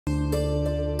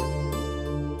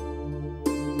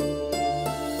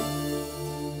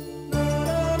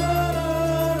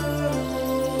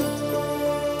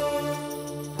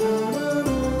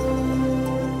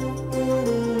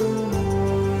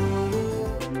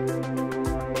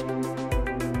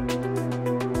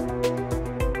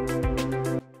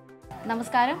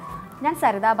നമസ്കാരം, ഞാൻ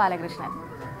സരിത ബാലകൃഷ്ണൻ.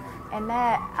 എന്നെ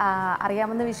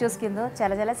അറിയാമെന്ന് വിശ്വസിക്കുന്നു.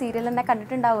 ചില സീരിയൽ എന്നെ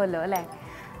കണ്ടിട്ടുണ്ടാവുമല്ലോ അല്ലേ.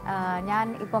 ഞാൻ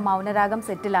ഇപ്പോൾ മൗനരാഗം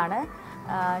സെറ്റിലാണ്,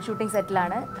 ഷൂട്ടിംഗ്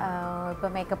സെറ്റിലാണ്.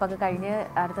 ഇപ്പോൾ മേക്കപ്പൊക്കെ കഴിഞ്ഞ്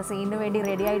അടുത്ത സീനിന് വേണ്ടി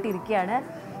റെഡി ആയിട്ടിരിക്കുകയാണ്.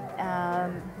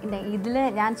 ഇതിൽ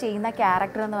ഞാൻ ചെയ്യുന്ന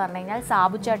ക്യാരക്ടർ എന്ന് പറഞ്ഞു കഴിഞ്ഞാൽ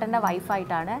സാബുച്ചേട്ടൻ്റെ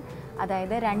വൈഫായിട്ടാണ്.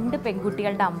 അതായത് 2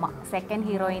 പെൺകുട്ടികളുടെ അമ്മ, സെക്കൻഡ്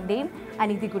ഹീറോയിൻ്റെയും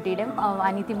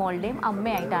അനീതി മോളുടെയും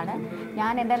അമ്മയായിട്ടാണ്.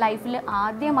 ഞാൻ എൻ്റെ ലൈഫിൽ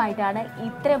ആദ്യമായിട്ടാണ്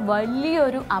ഇത്ര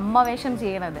വലിയൊരു അമ്മ വേഷം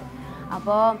ചെയ്യണത്.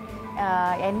 അപ്പോൾ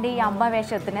എൻ്റെ ഈ അമ്മ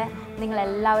വേഷത്തിന്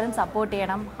നിങ്ങളെല്ലാവരും സപ്പോർട്ട്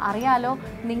ചെയ്യണം. അറിയാലോ,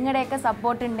 നിങ്ങളുടെയൊക്കെ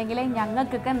സപ്പോർട്ട് ഉണ്ടെങ്കിലേ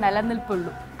ഞങ്ങൾക്കൊക്കെ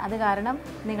നിലനിൽപ്പുള്ളൂ. അത് കാരണം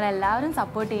നിങ്ങളെല്ലാവരും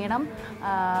സപ്പോർട്ട് ചെയ്യണം.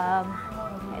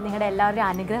 നിങ്ങളുടെ എല്ലാവരുടെയും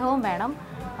അനുഗ്രഹവും വേണം.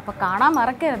 അപ്പോൾ കാണാൻ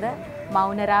മറക്കരുത്.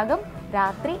 മൗനരാഗം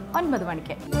രാത്രി 9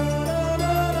 മണിക്ക്.